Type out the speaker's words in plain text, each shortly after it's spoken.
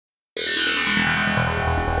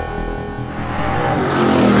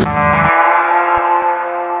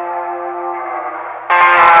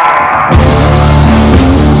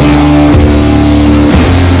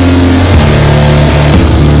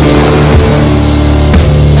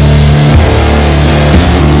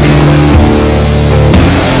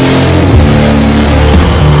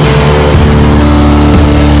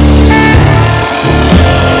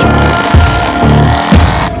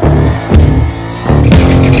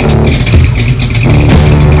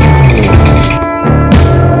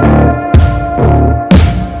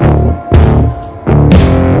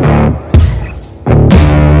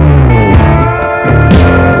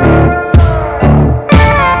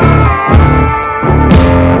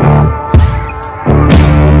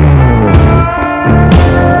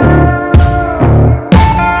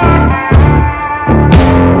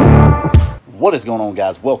What is going on,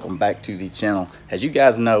 guys? Welcome back to the channel. As you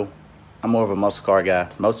guys know, I'm more of a muscle car guy.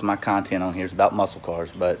 Most of my content on here is about muscle cars,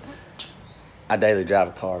 but I daily drive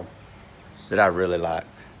a car that I really like.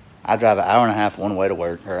 I drive an hour and a half one way to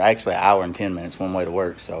work, or actually an hour and 10 minutes one way to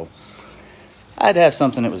work, so I had to have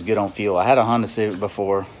something that was good on fuel. I had a Honda Civic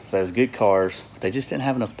before. They was good cars, but they just didn't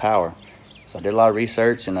have enough power. So I did a lot of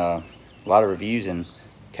research and a lot of reviews and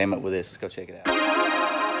came up with this. Let's go check it out.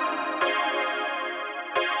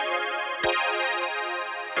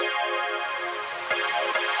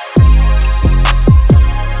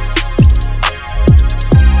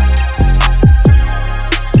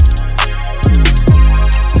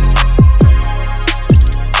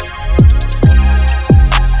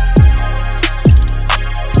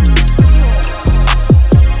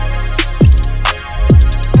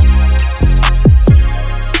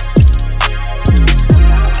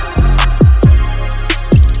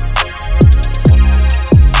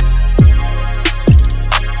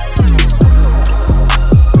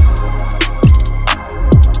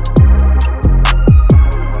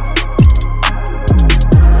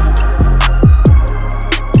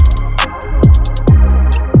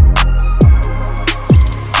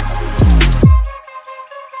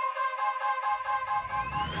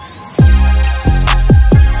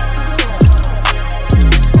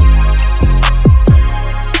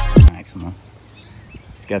 Maxima.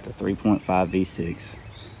 It's got the 3.5 V6.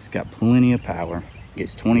 It's got plenty of power.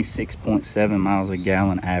 Gets 26.7 miles a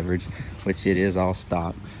gallon average, which it is all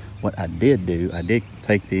stock. What I did do, I did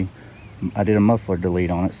a muffler delete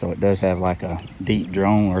on it, so it does have like a deep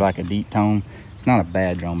drone or like a deep tone. It's not a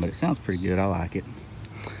bad drone, but it sounds pretty good. I like it.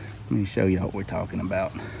 Let me show you what we're talking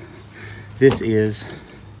about. This is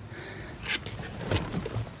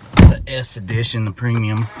the S edition, the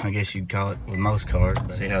premium, I guess you'd call it with most cars.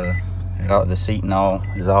 See how the seat and all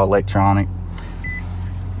is all electronic,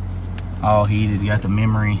 all heated. You got the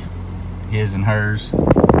memory, his and hers.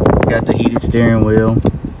 It's got the heated steering wheel,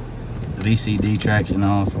 the VCD traction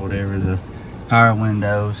off or whatever, the power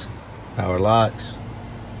windows, power locks,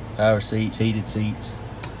 power seats, heated seats.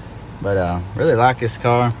 But really like this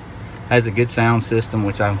car. Has a good sound system,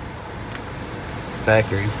 which I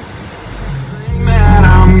factory.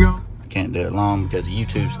 I can't do it long because of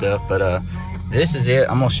YouTube stuff, but this is it.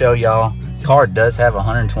 I'm gonna show y'all. Car does have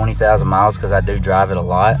 120,000 miles because I do drive it a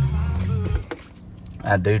lot.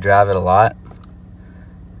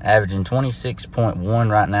 Averaging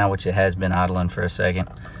 26.1 right now, which it has been idling for a second.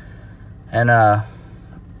 And I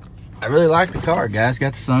really like the car, guys.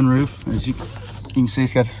 Got the sunroof. As you can see,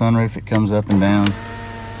 it's got the sunroof. It comes up and down.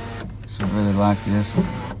 So I really like this.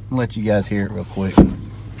 I'll let you guys hear it real quick.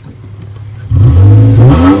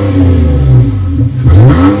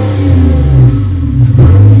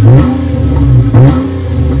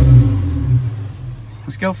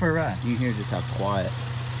 Let's go for a ride. You can hear just how quiet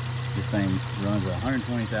this thing runs at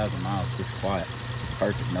 120,000 miles. Just quiet.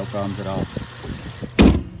 Perfect. No problems at all.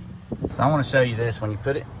 So I want to show you this. When you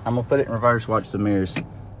put it, I'm going to put it in reverse. Watch the mirrors. So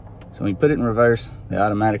when you put it in reverse, they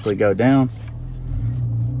automatically go down,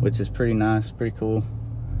 which is pretty nice, pretty cool.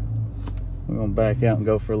 We're going to back out and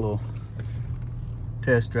go for a little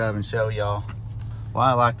test drive and show y'all why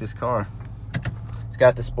I like this car. It's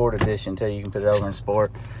got the Sport Edition too. You can put it over in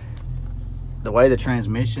Sport. The way the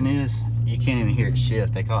transmission is, you can't even hear it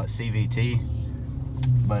shift. They call it CVT,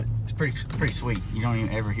 but it's pretty sweet. You don't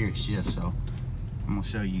even ever hear it shift. So I'm gonna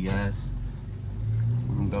show you guys.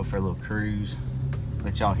 We're gonna go for a little cruise.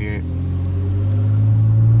 Let y'all hear it.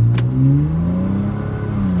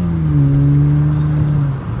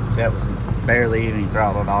 See, that was barely even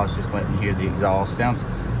throttled. I was just letting you hear the exhaust.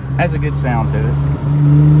 Has a good sound to it.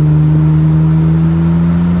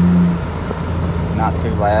 Not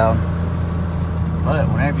too loud. But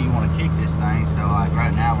whenever you want to kick this thing, so like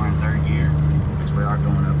right now we're in third gear, which we are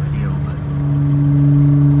going up a hill, but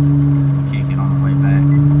kick it on the way back.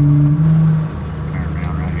 Turn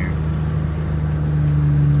around right here.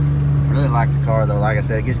 I really like the car though. Like I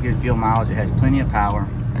said, it gets good fuel mileage. It has plenty of power,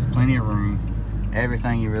 has plenty of room,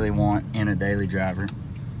 everything you really want in a daily driver.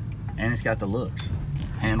 And it's got the looks.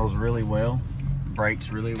 Handles really well,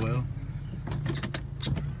 brakes really well.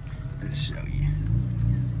 Let's show you.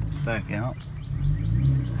 Back out.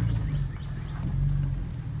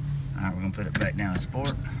 Alright, we're going to put it back down in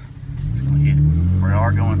Sport. Just going to hit it. We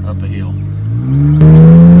are going up a hill.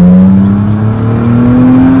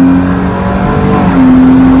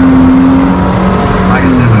 Like I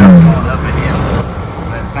said, we are going up a hill.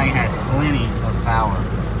 But the thing has plenty of power.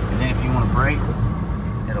 And then if you want to brake,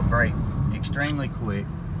 it'll brake extremely quick.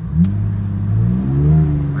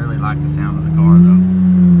 Really like the sound of the car though.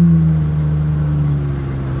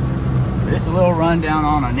 This is a little rundown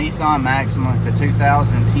on a Nissan Maxima. It's a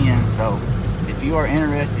 2010, so if you are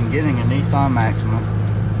interested in getting a Nissan Maxima,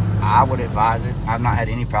 I would advise it. I've not had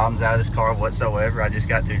any problems out of this car whatsoever. I just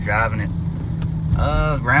got through driving it.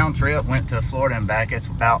 Round trip, went to Florida and back. It's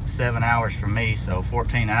about 7 hours for me, so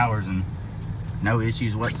 14 hours and no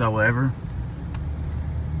issues whatsoever.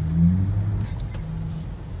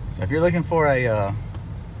 So if you're looking for a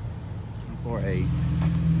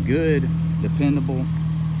good, dependable,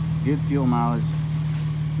 good fuel mileage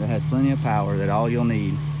that has plenty of power, that all you'll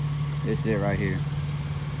need, this is it right here.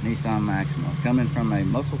 Nissan Maxima. Coming from a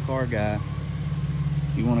muscle car guy,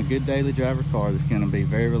 if you want a good daily driver car that's going to be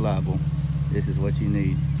very reliable, this is what you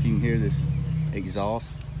need. You can hear this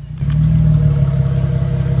exhaust.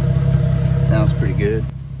 Sounds pretty good.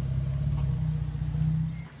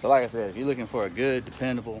 So like I said, if you're looking for a good,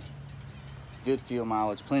 dependable, good fuel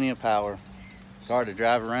mileage, plenty of power, car to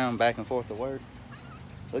drive around back and forth to work,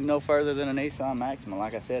 look no further than a Nissan Maxima.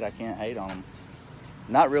 Like I said, I can't hate on them.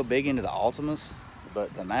 Not real big into the Altimas,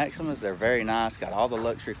 but the Maximas, they're very nice. Got all the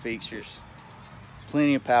luxury features,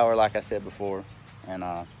 plenty of power, like I said before. And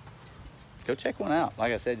go check one out.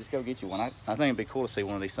 Like I said, just go get you one. I think it'd be cool to see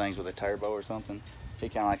one of these things with a turbo or something. Be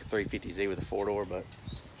kind of like a 350Z with a 4-door. But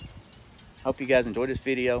hope you guys enjoyed this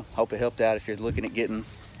video. Hope it helped out. If you're looking at getting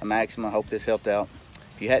a Maxima, hope this helped out.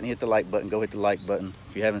 If you hadn't hit the like button, go hit the like button.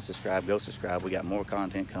 If you haven't subscribed, go subscribe. We got more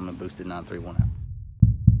content coming. Boosted 931 out.